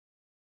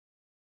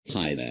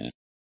Hi there.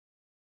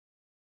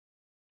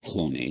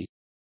 Horny?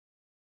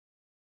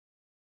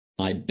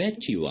 I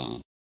bet you are.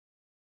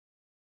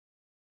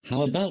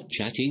 How about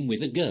chatting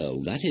with a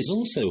girl that is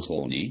also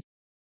horny?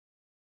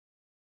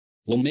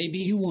 Or maybe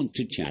you want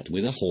to chat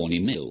with a horny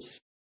MILF.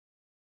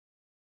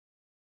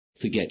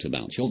 Forget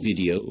about your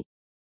video.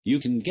 You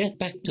can get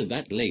back to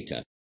that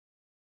later.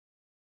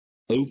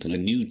 Open a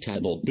new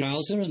tab or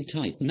browser and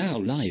type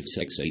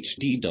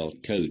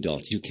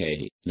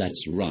nowlivesexhd.co.uk.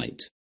 That's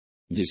right.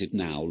 Visit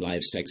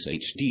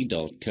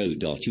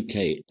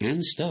nowlivesexhd.co.uk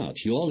and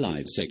start your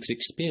live sex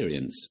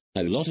experience.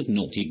 A lot of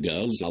naughty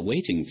girls are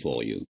waiting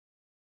for you.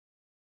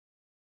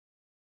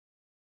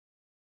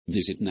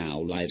 Visit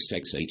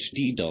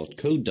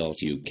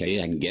nowlivesexhd.co.uk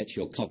and get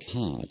your cock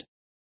hard.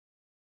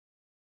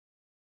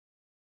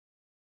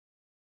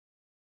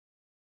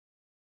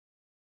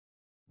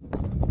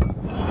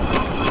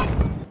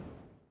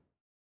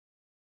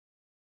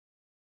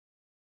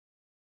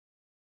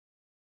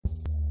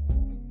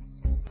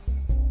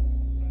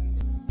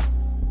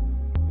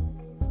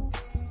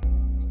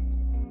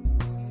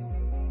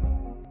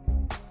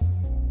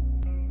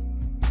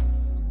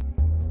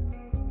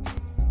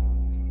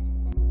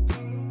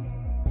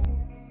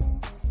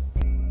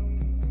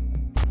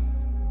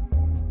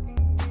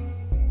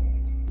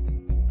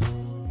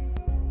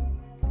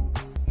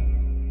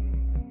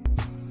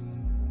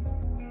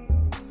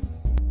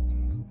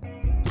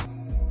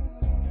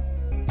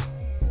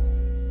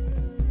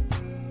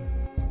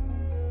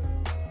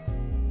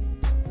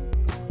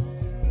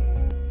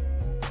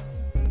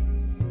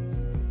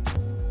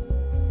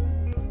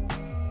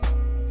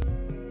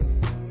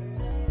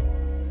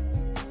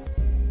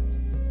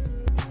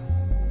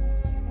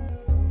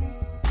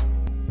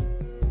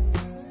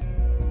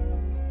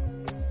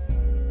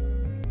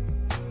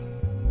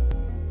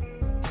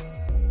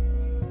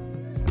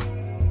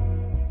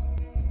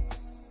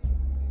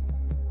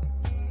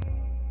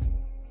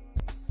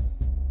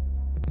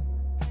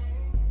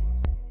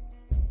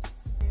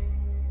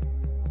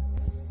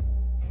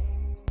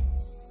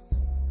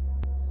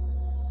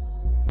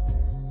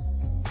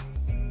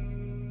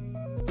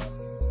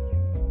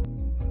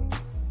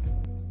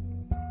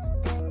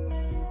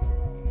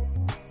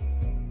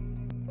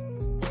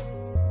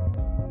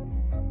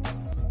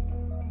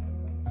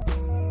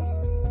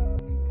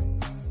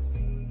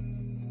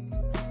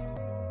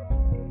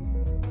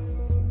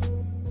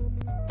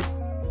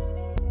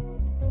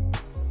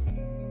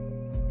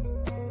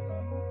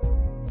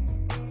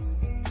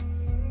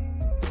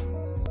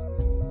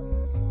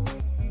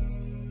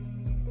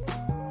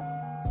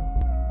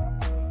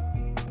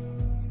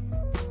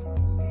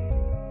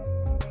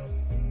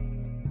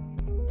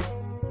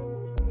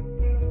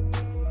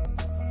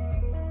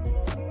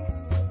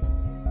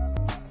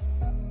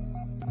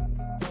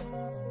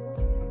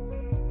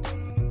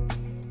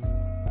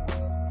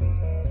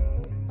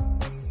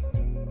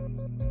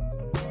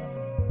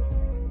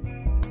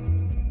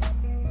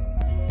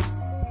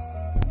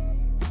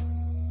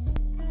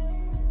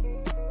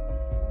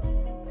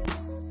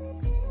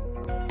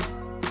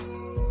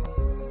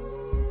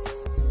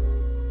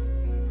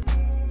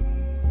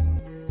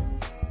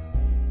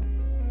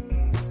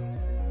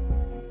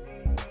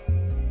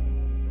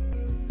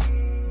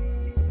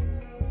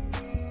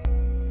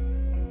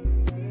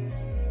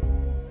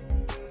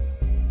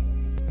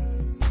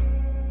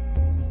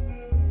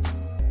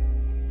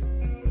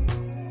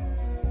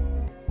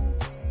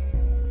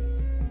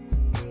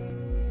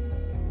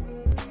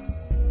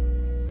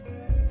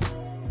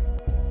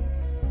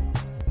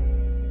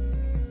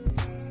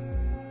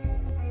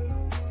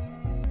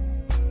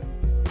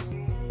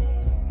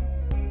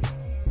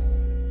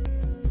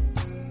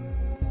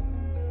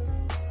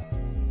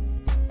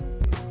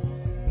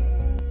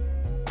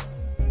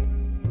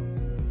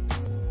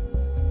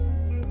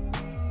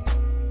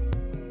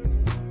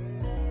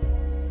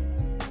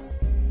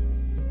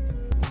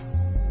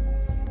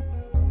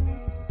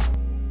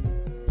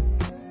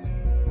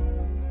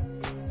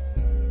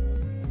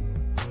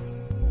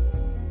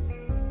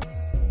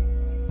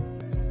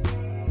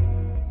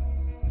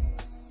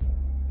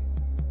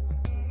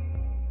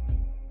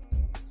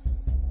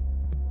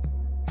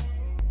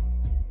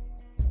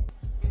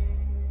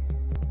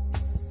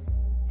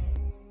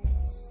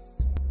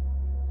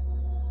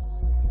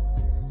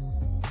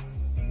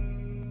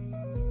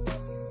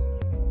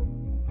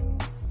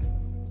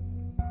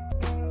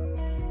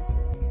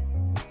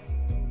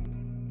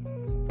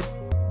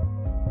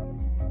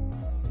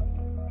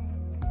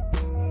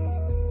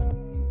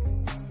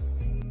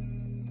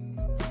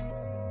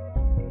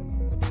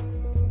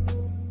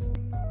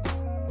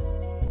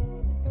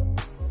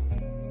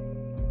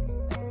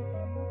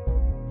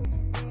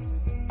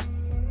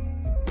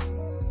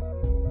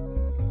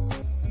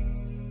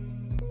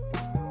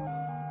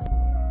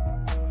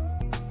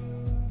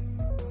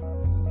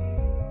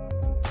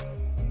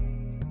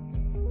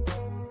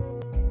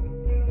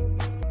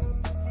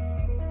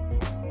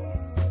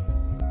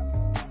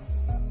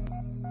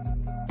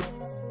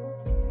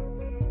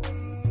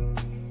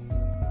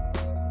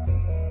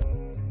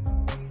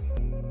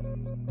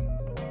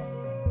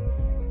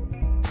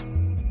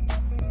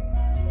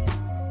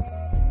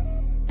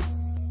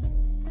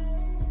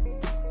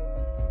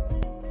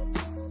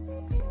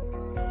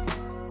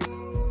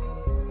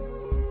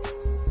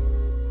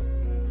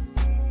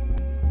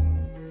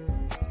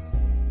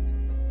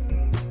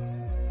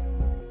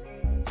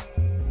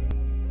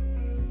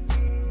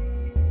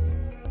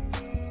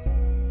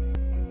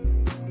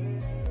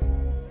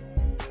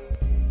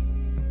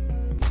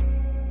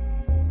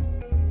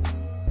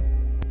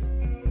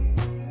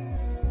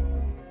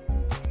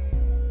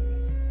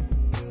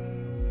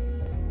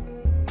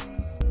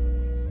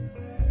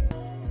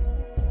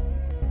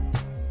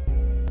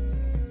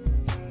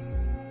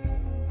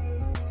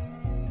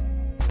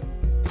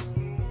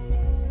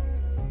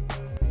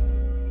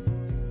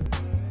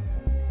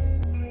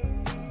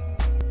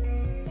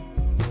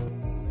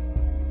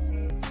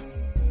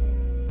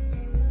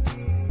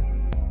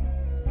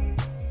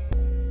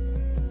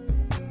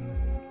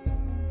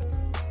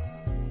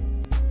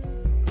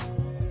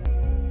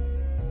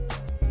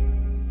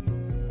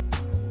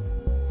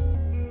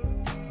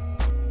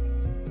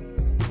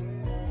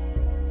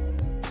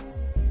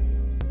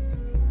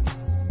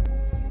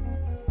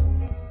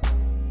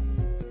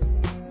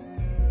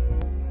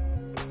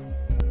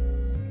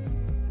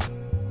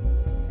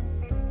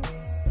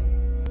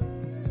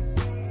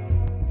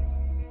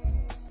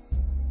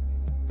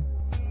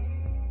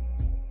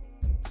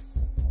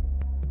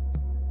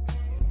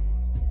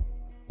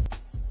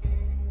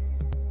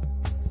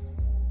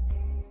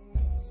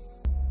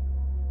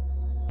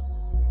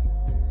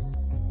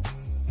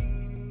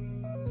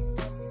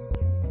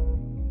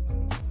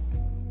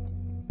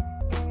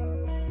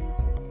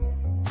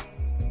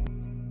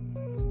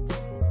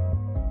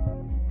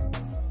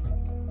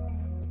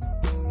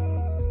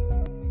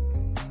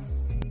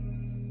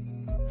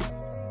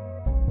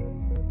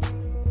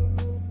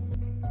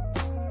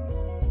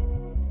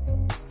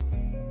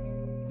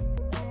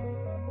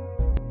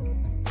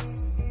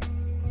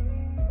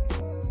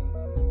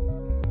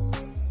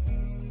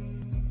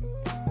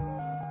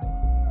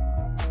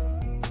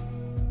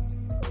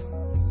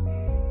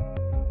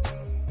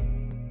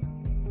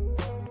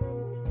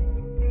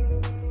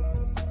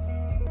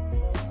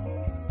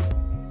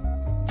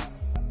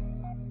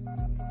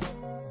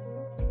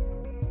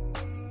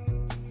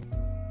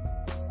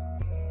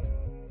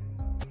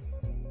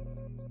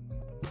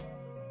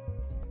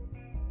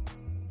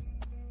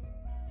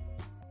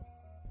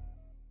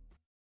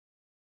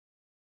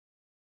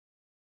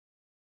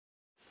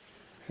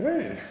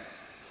 Hey,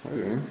 how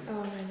you doing?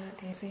 Oh, am I not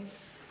dancing?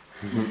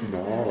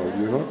 No,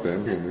 you're not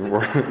dancing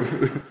anymore.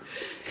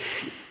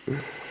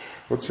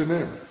 What's your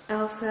name?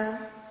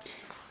 Elsa.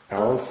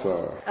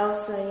 Elsa.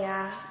 Elsa,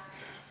 yeah.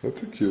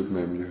 That's a cute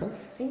name you have.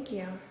 Thank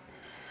you.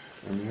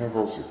 And you have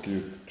also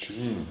cute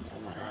jeans. Oh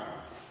my god.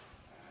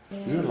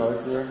 Yes. Do you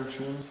like wearing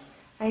jeans?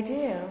 I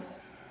do.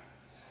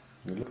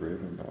 You look great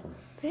in them.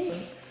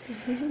 Thanks.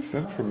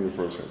 Stand from you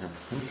for a second.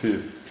 Let's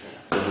see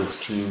what those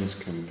jeans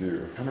can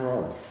do. Turn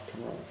around.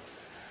 Come on.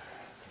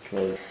 It's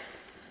like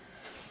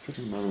such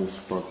a nice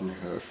spot you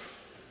have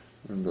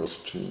in those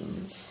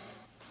jeans.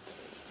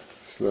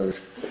 It's like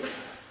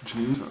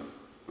jeans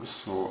are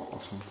so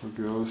awesome for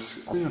girls.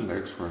 Open your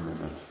legs for a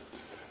minute.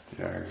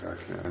 Yeah,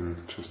 exactly. And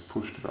just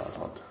push the butt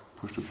out.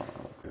 Push the butt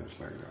out. Yes,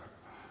 like that.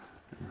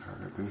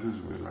 Exactly. This is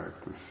what we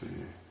like to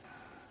see.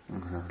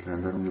 Exactly.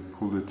 And then you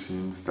pull the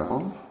jeans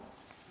down.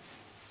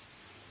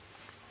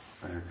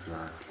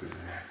 Exactly.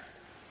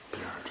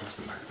 Yeah, just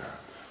like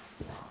that.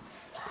 Wow.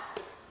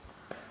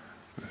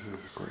 This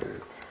is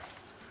great.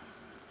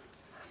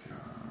 Yeah.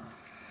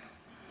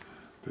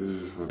 This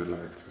is what we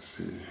like to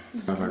see.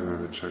 It's not like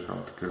when we check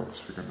out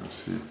girls, we're gonna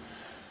see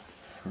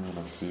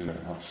the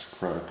ass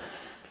crack.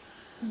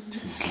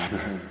 Just like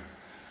that.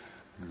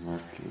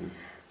 Exactly.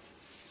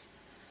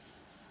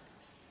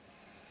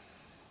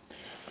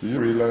 Do you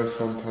realize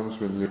sometimes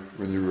when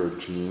you wear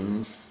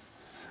jeans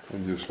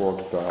and you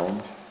squat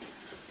down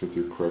that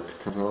your crack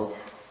comes out?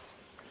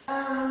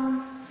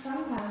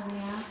 Sometimes,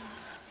 yeah.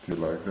 Do you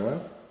like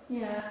that?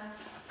 Yeah.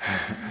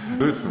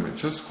 Do it for me.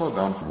 Just squat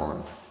down for a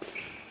moment.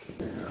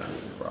 Yeah,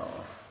 wow.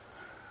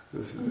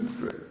 This is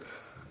great.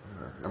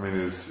 I mean,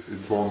 it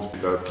won't be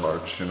that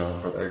much, you know,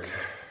 but like,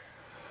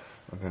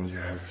 and then you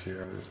have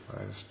here this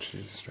nice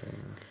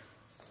G-string.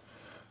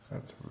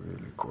 That's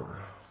really cool.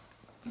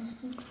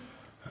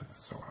 That's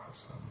so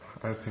awesome.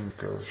 I think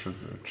girls should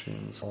wear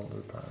jeans all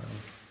the time.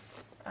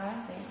 I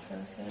think so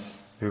too.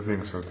 You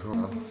think so too,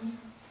 huh?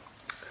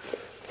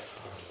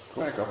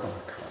 Go back up on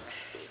the couch.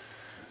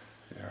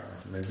 Yeah,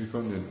 maybe go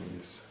on your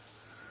knees.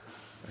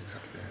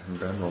 Exactly. And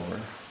bend over.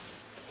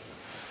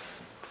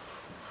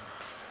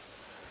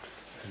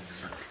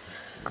 Exactly.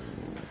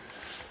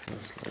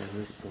 Just like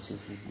this, because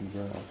if you do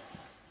that,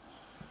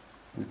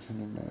 you can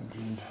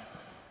imagine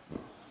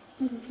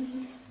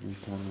you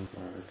can look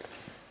like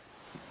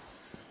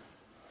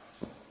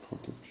put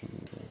the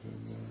penny right in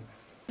there.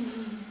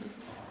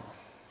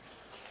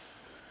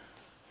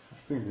 I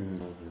think this is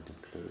nothing to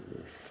play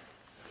with.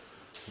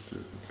 What do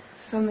you think?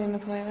 Something to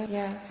play with?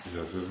 Yes.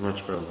 Yes, it's much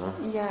better, huh?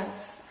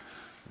 Yes.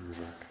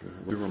 Exactly.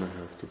 What do you want to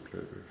have to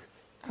play with?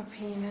 A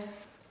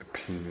penis. A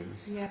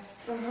penis? Yes.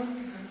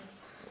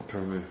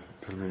 Tell me.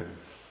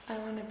 I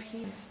want a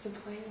penis to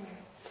play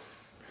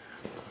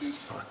with.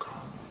 Suck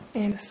on.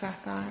 And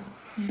suck on.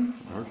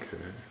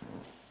 Okay.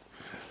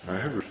 I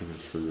have a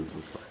penis for you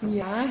to suck on.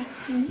 Yeah?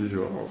 Yeah.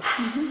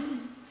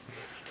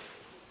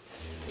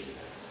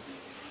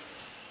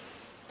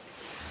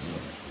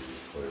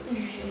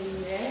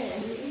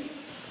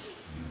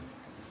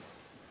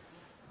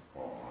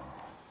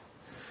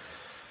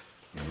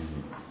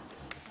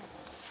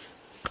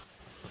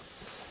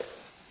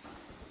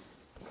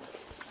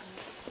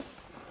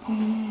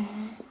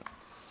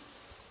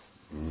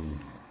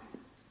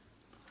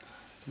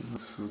 You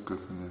look so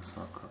good when you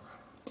suck up.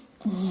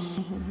 There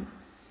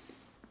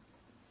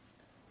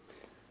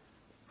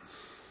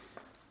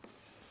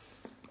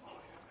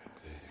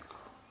you go.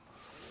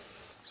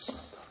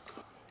 Suck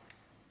up.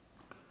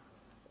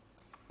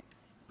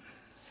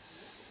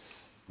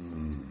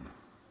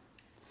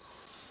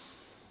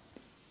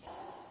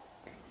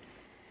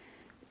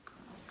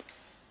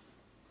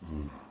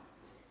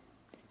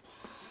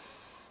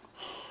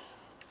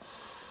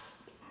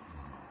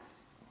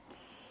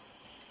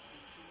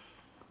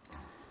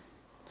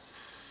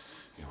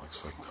 He looks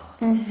like God.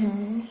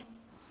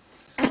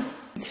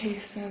 It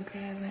tastes so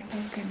good, like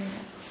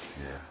coconuts.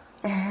 Yeah.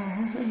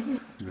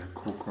 The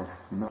cocoa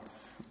nuts.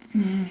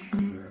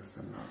 Yes,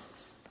 the nuts.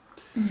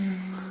 There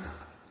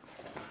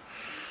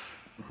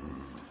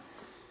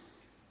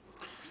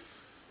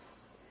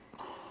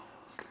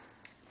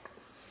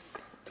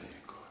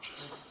you go,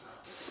 just like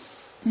that.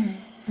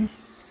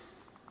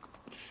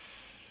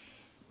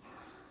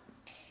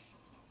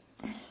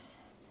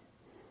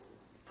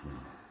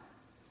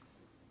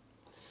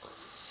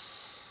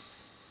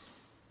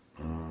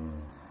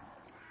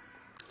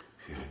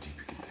 See how deep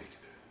you can take it.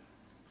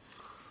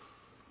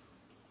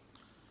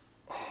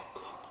 Oh,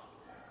 God.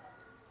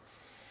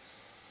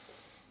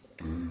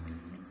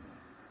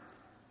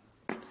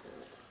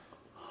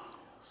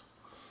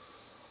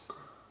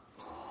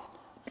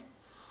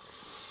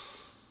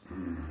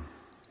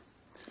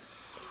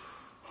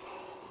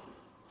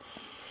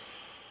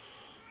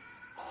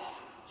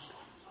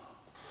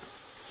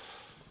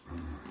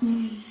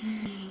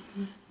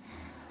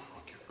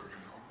 Fuck you, pretty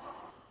little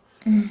mouth.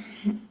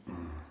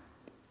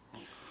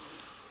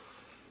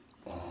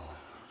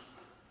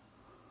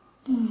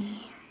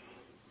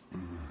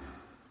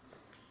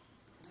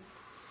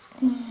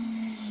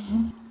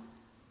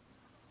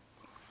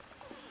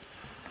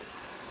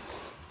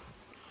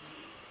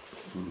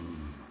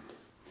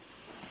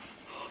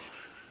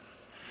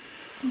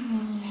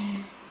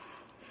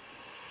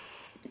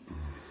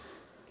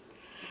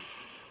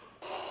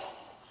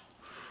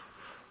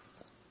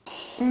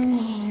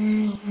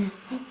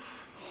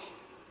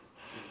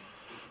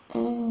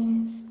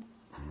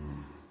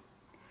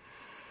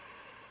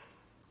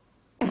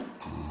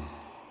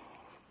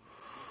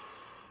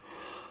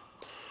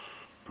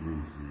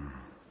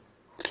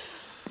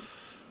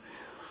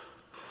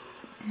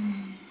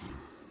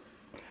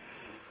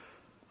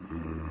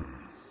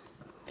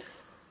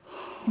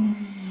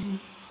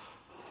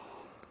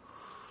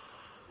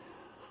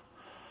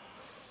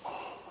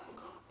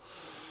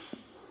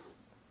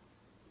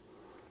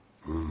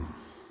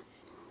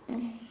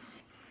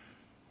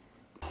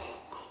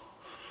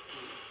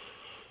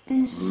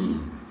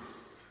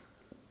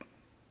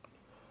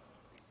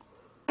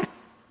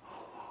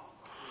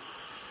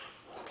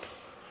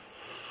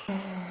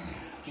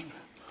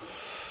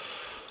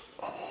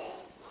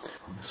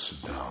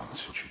 Sit down,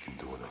 see what you can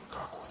do with that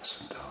cock when you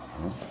sit down,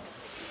 huh?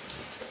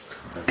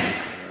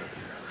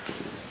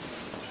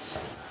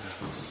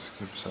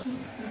 Skip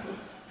something.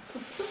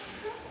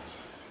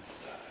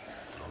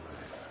 Throw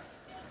that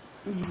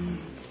in there.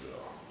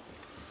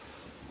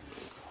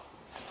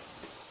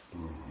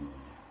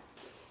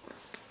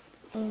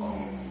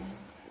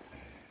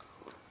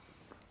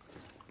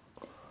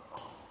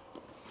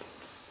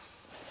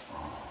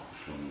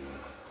 Show me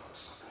that.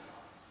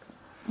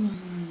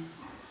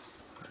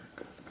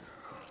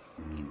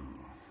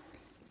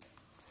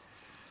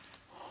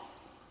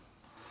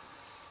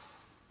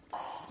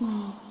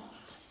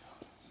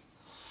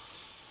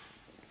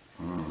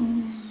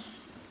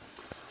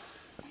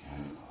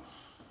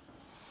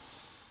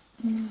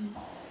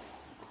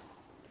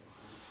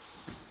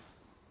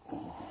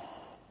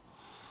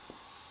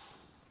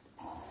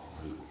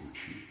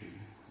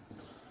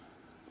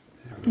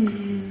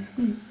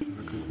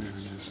 Look at me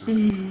when you say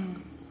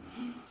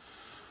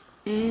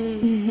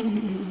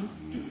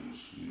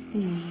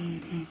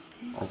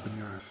open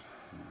your eyes.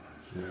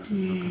 Yes, look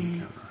in the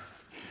camera.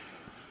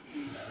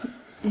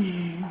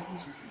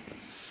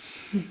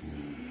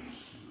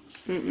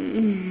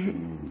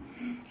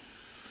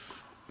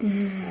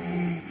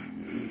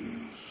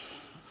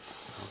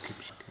 I'll keep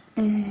sucking.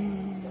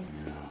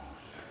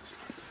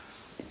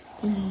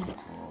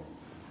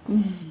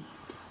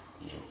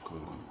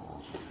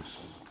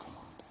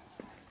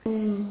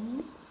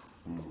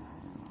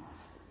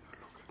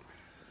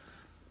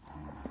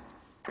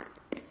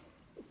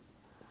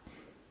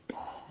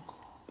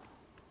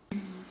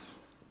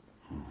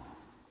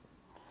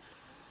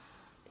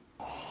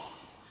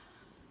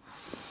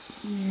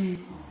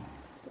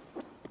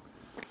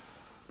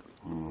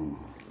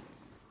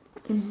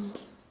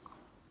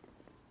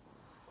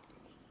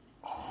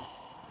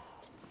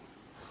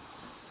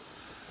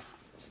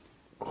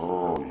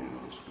 Oh,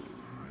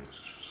 yes,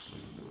 just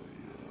like that,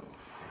 yeah,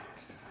 fuck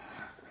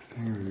I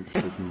think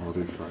we should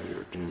modify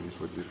your jeans.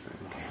 What do you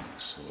think? yeah.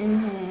 So,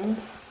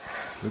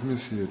 Let me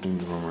see your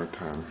jeans one more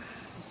time.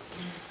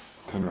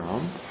 Turn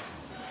around.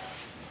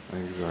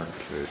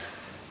 Exactly.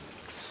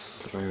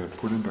 Just like that.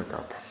 Pull them back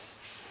up.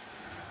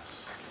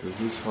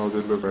 This is how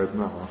they look right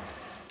now.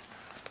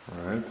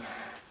 Alright?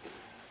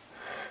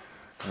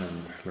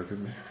 And look at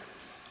me.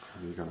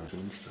 How are you gonna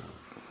change them?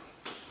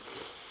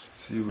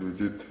 See what you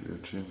did to your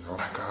jeans. Oh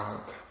my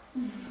god.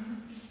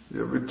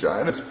 Your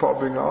vagina's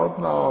popping out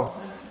now.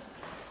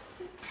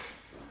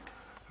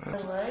 I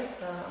like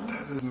them.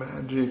 That is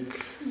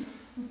magic.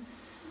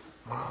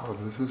 Wow,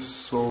 this is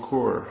so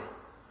cool.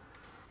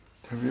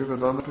 Have you ever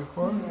done it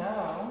before?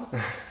 No.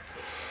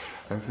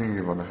 I think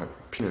you want to have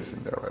a penis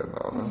in there right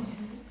now, no?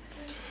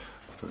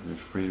 After we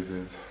freeze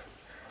it.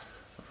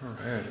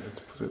 Alright, let's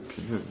put a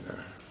penis in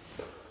there.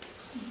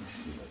 you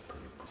see that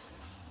pretty pussy?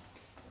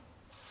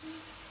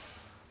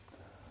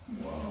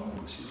 Wow,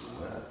 pussy's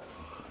wet.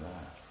 Look at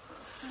that.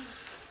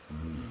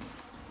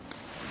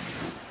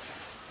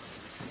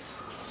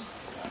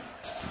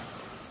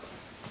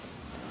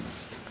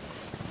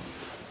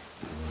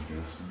 You want to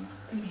get us in there?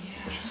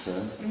 Yeah. What she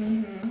said?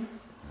 Mm-hmm.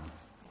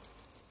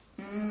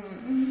 Yeah.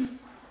 Mm-hmm.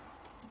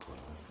 Play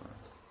with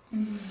it.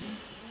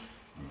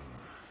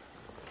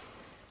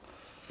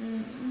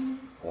 Mm-hmm.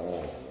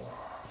 Oh,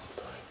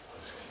 tight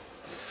pussy.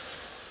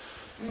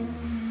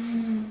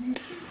 Mm-hmm.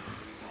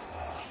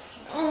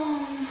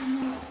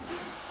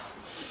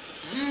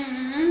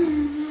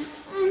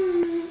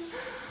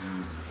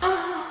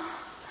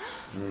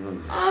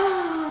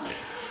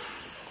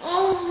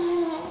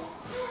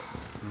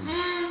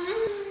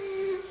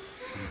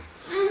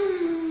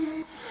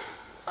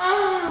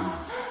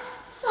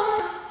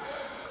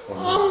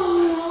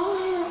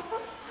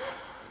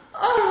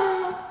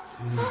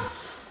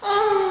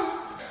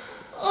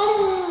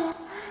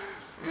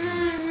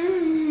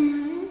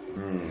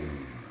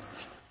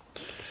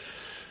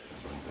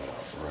 Bring that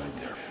up right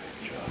there,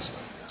 just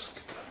like this.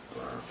 Get that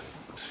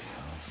perfect pussy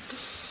out.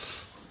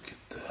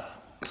 Get that.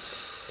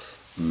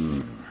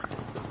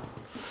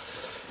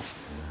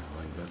 Yeah,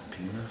 like that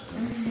penis,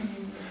 huh?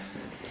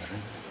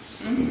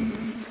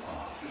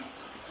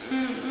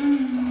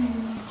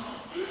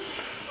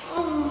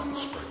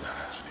 Spread that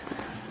ass in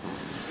there.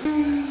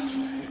 Yes,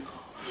 there you go.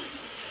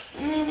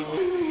 There you go.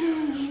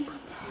 Yeah,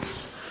 spread that ass.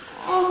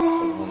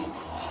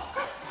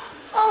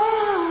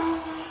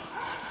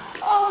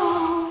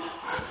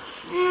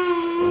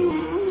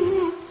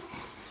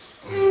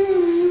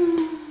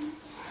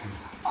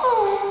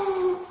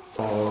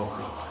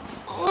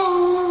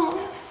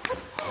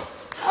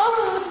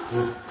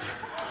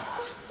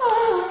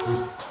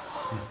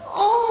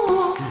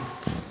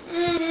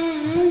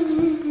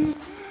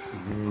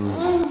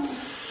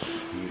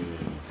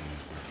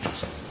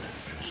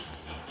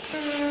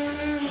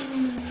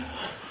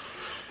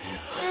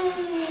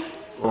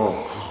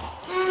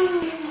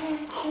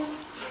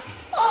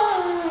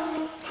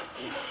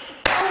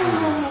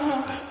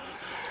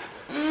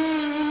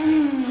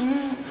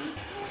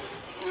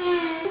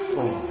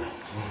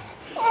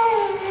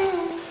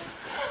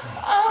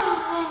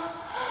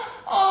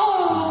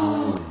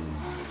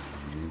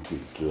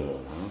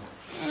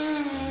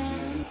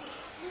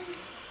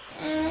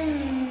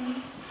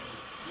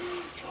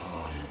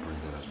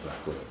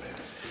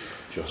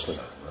 Just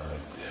like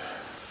right there.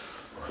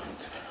 Right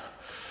there.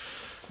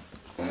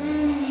 Oh,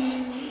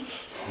 yes.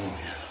 Oh,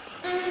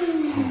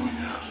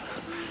 yes.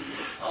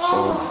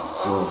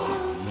 Oh.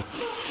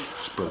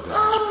 Spread that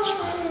out.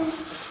 Spread that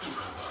out.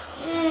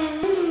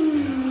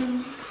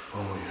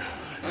 Oh,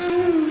 yes.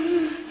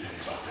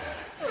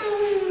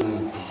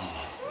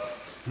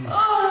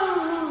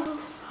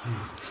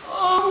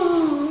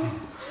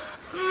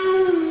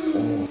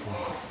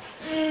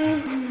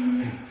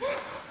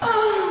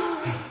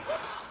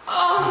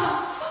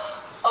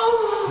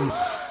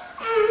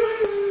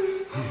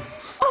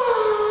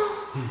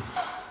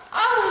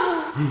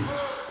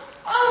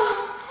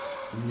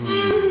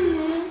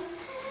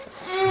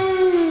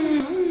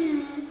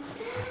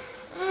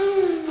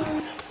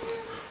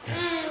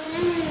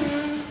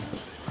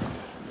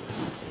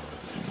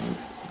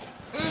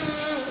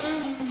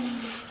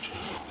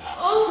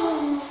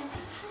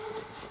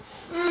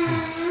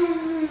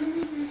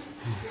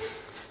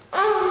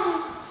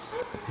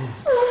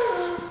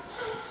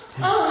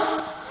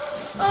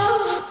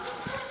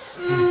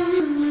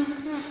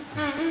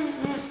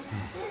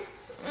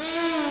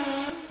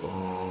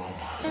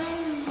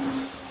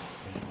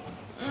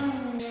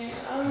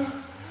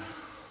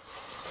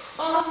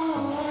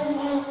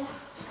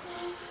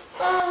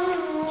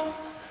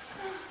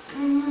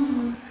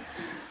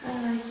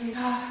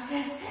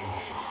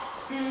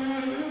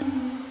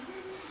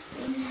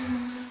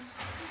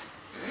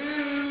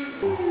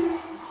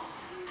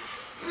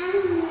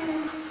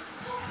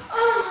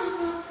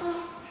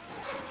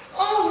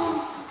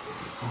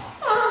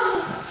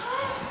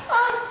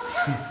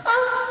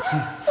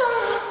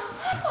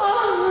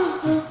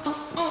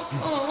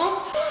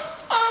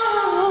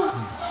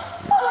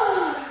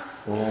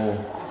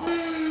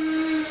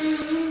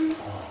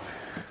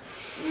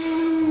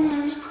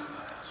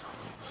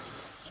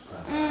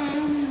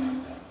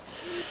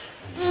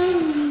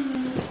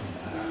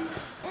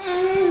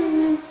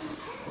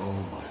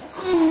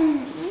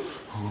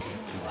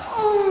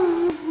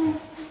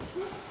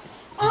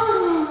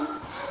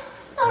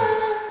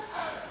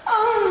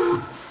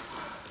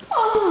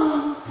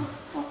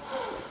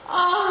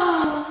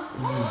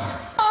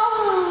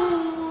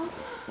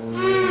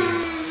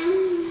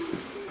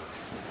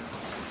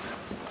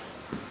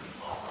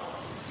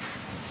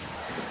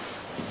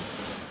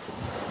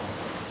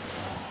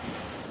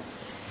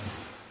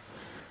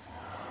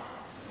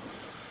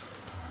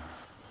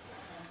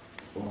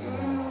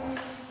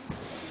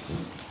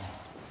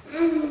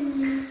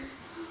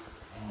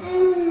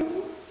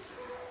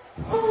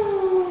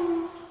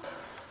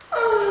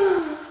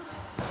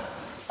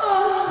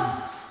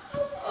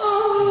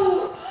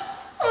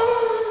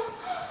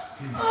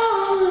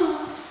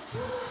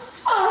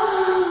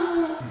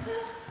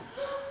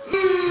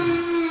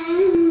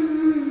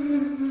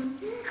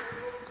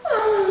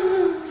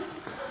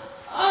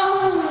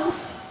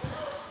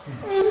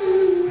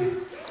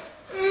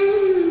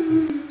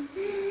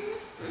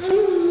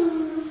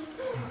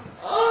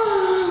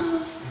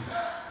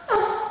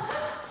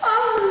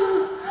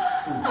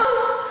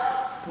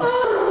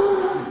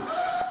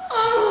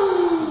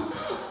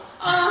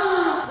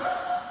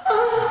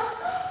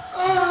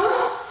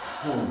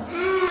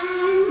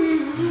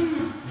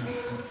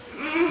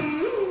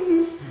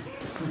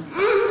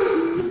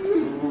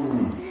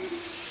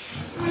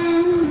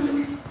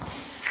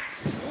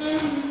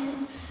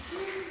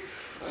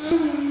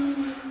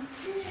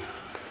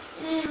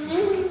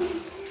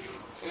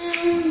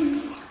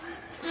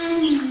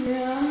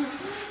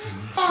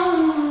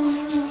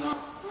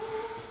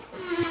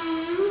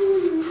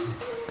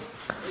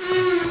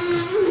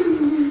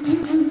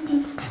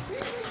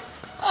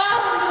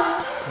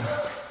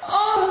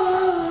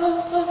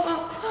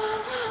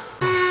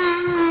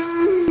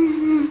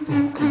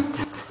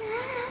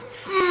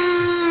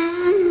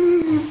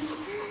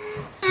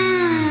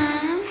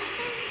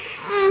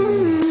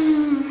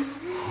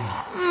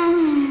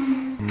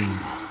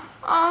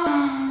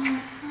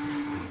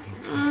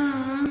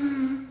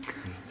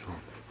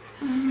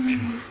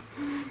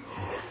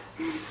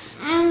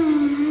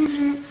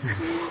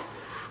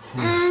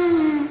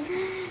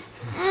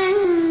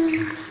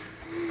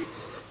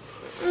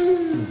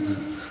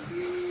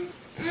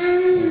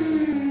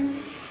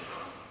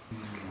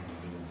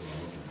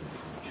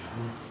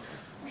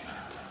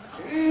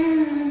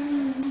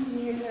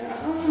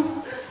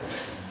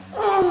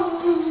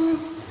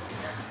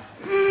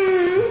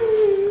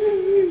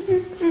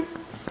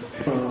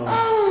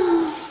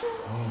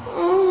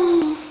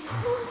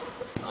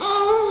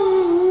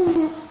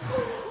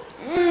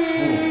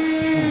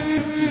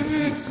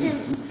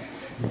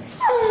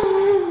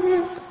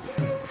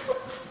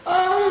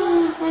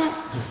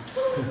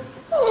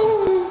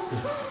 Oh.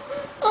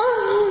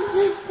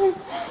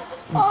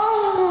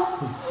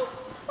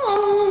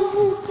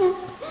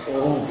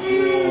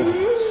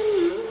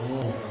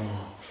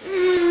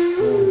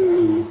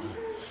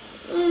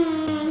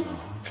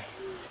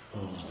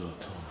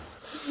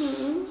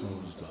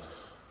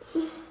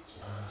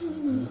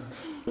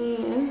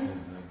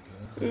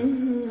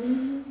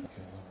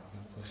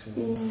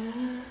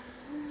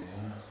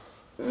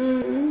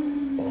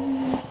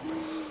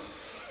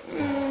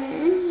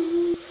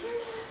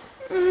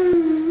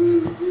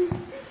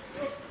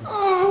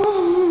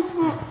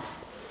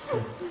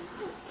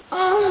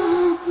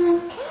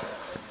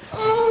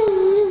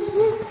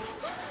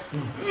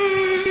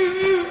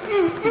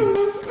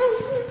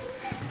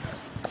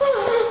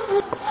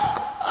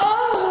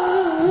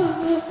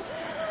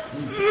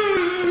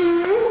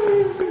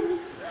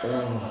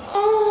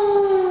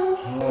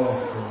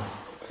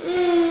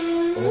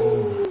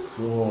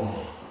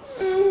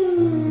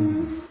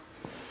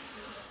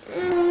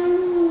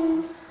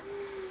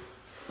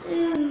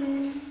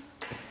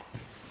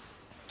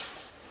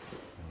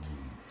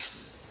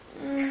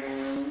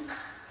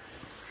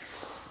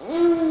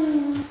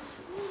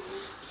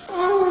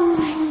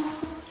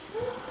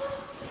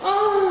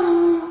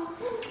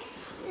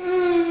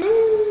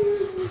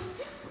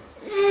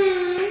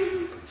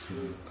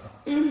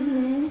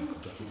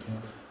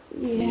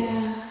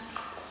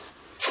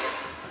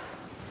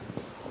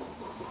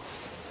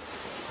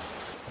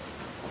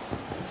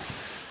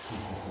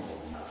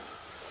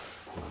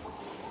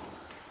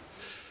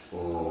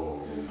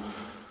 Oh, yeah.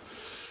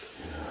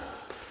 Yeah.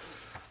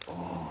 Oh,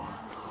 my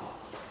God.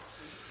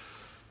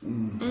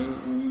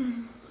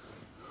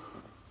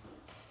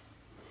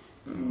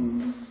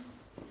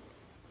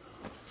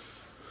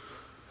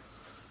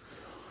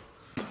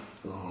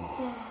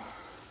 Oh,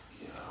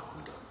 yeah,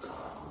 with the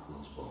God, with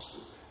those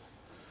busted.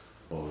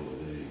 Oh,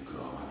 yeah, there you go.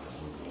 I like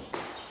that with those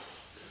busted.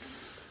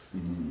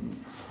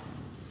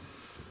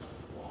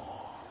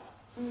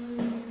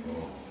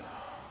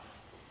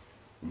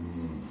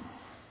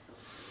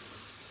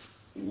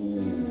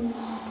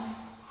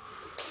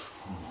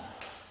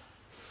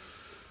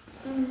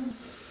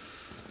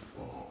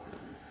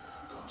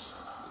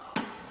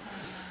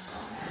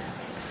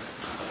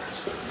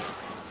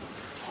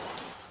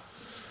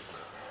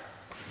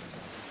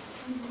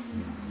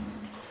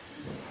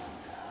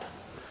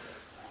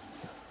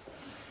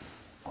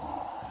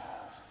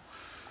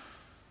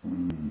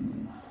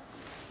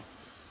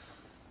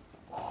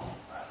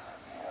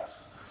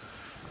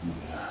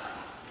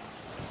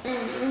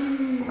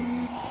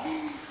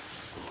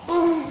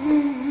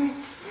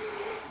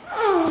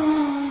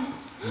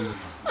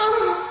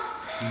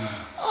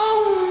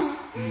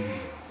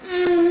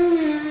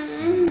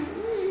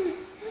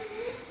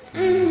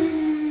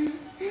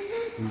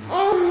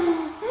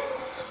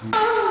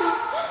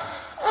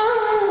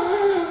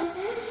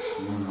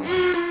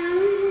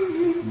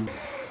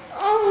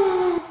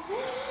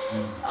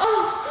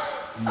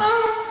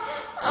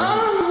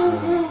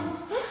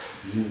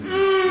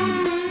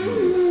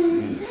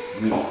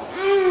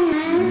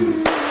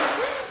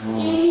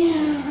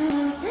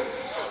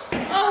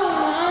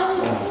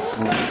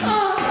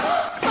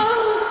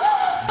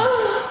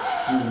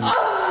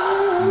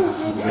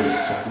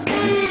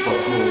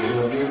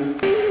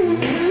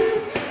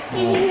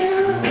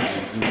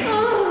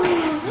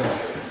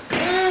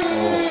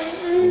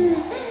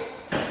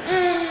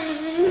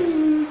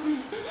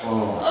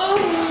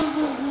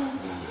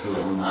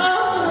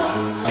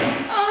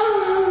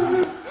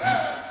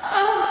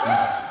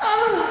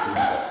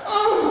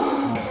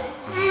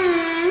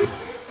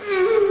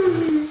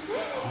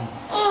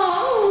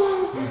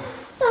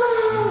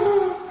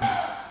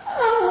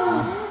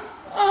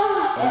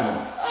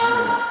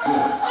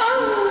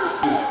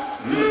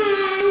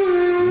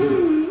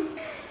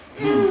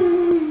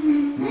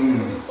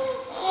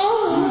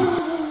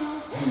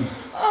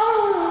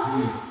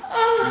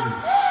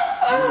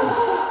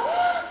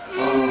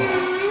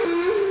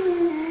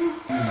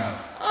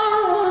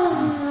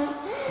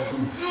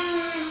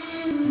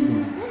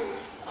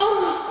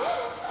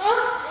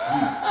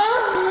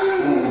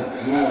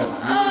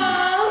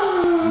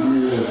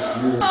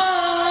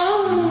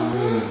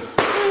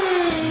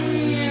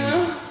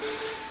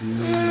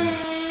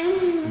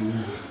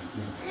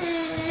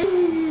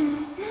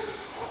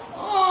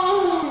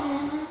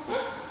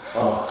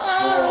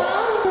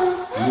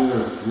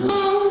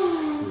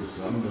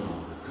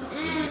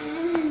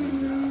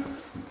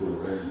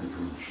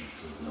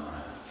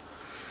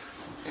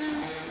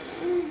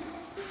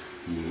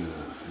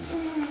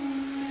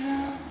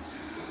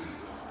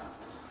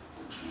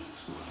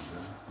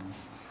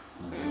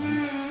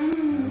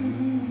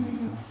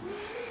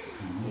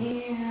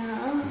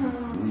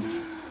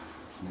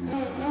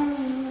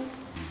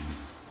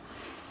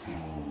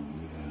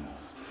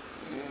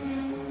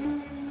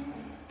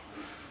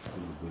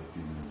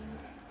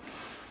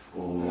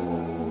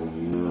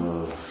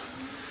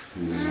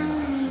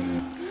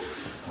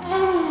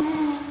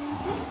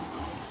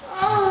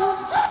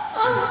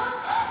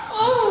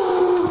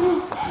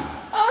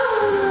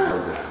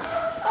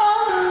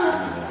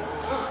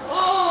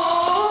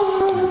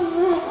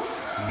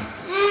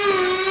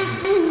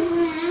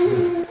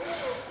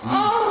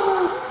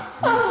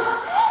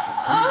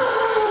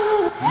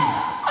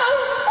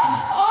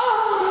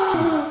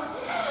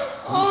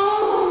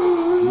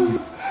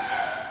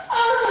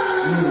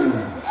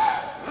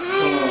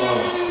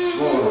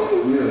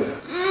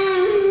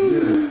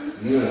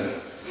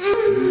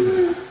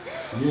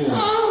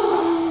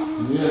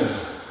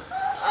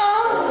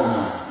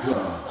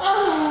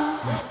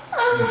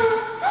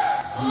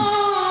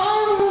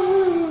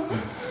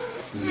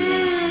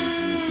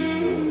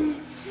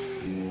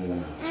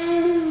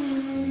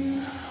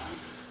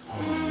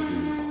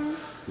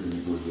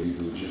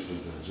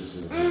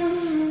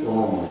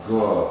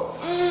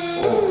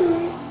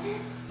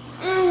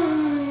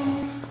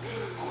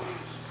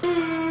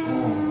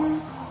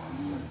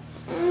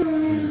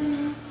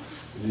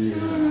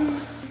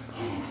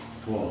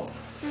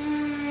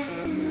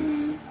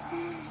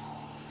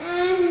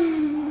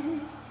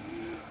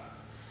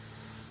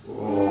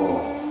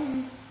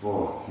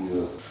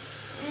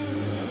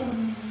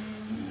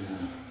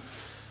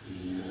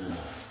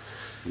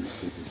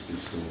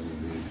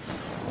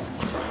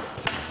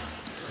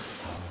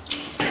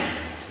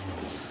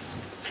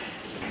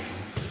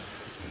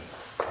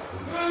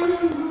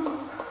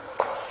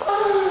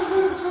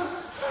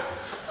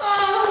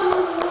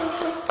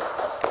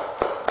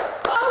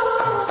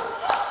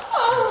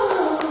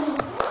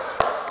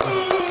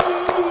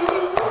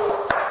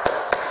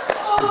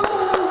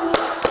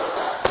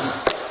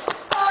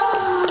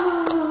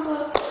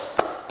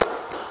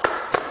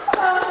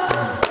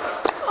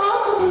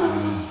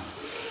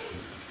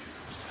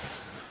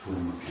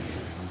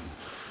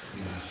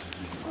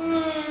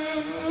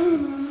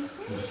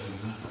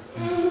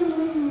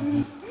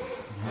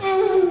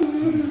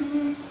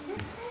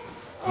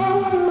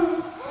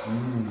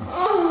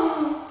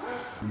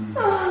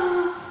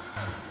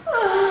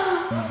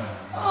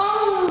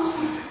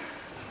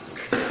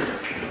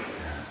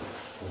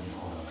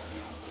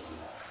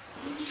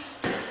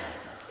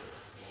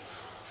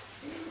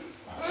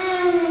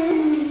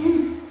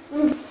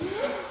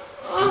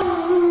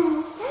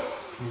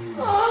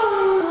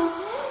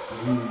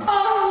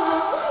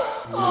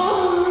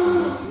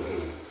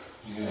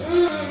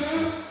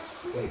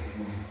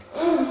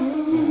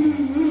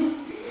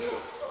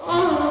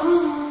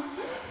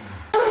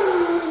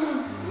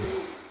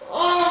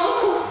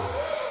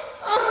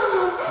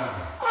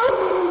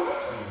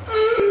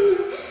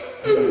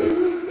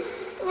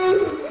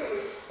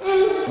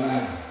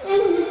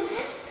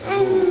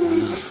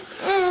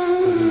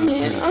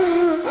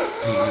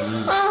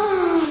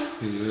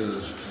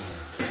 Yes.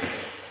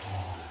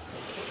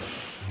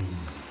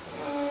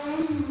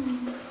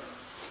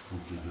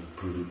 Look at that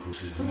pretty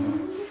pussy,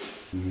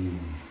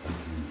 huh?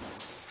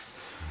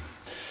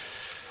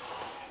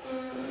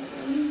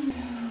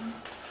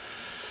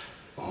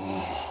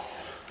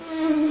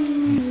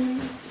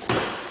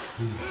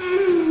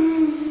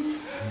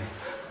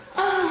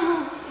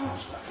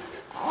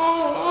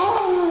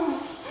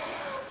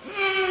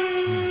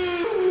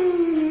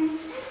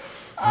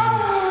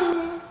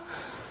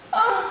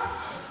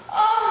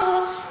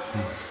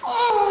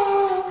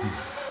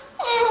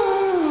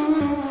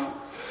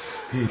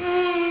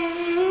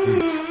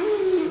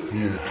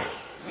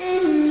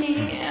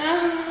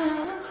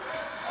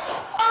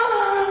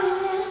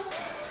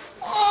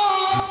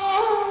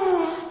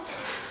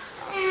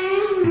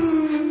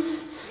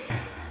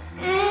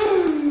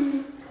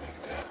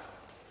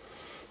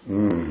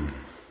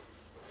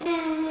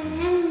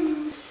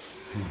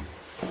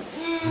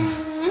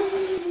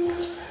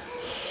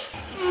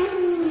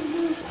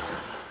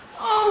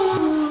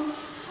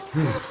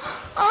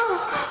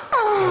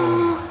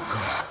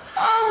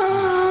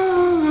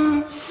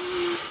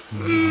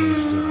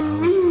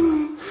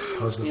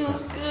 How's the Feels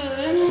fucking-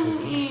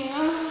 good.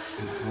 Yeah.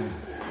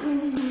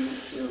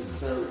 Feels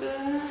so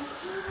good.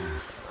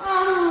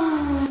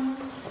 Oh.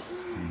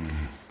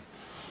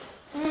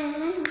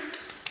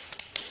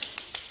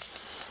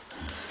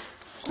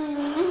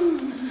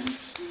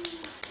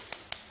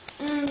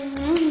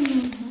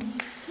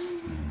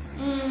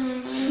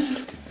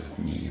 Look at that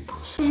meaty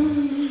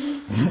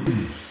pussy.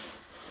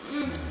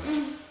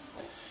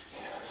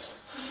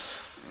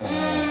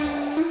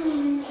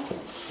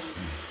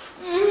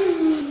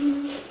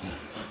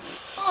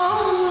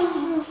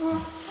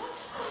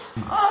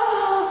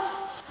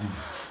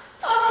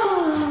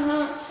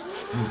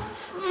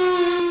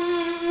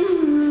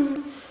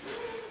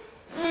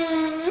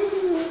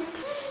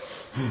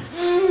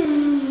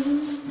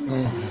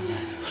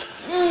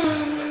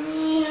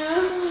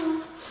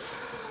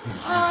 You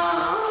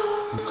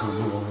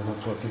come all over that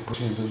fucking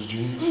pussy in those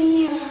jeans?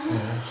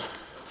 Yeah.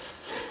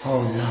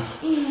 Oh, yeah.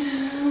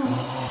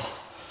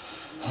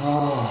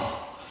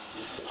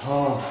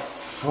 Oh,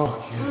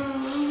 fuck yeah.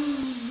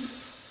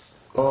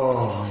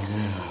 Oh,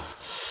 yeah.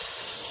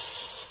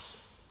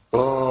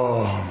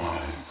 Oh,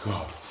 my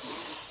God.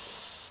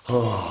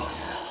 Oh,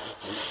 yes.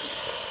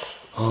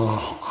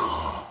 Oh,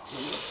 God.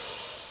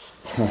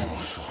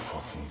 Oh, so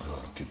fucking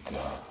good. Look at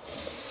that.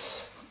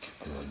 Look at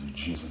that. Your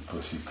jeans and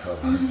pussy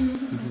covered.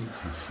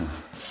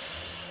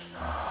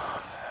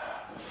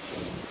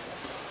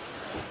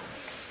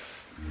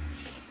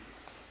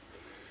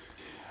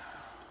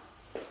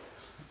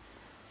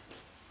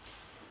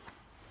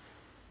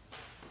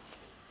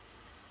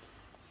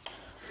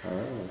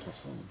 That's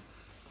awesome.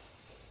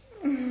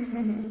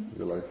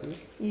 You like it?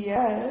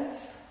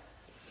 Yes.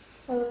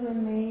 That was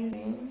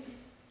amazing.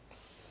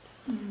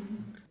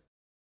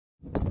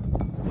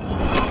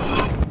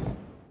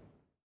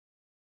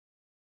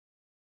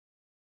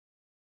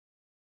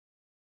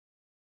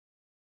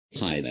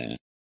 Hi there.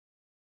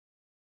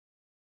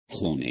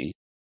 Horny?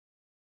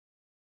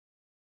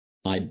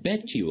 I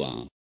bet you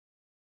are.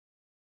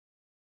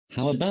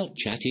 How about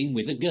chatting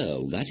with a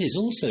girl that is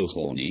also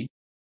horny?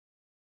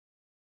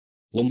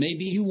 Or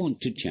maybe you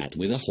want to chat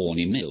with a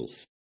horny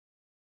MILF.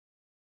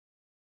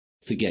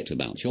 Forget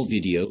about your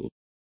video.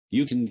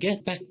 You can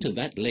get back to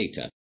that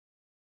later.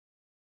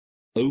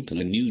 Open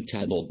a new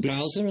tab or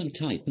browser and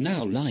type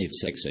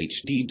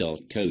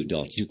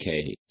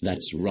nowlivesexhd.co.uk.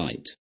 That's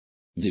right.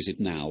 Visit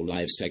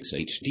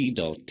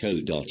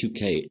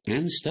nowlivesexhd.co.uk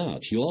and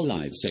start your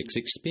live sex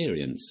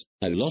experience.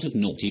 A lot of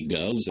naughty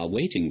girls are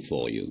waiting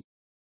for you.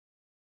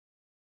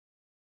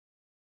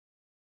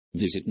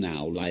 Visit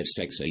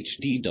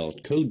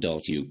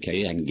nowlivesexhd.co.uk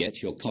and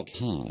get your cock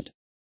hard.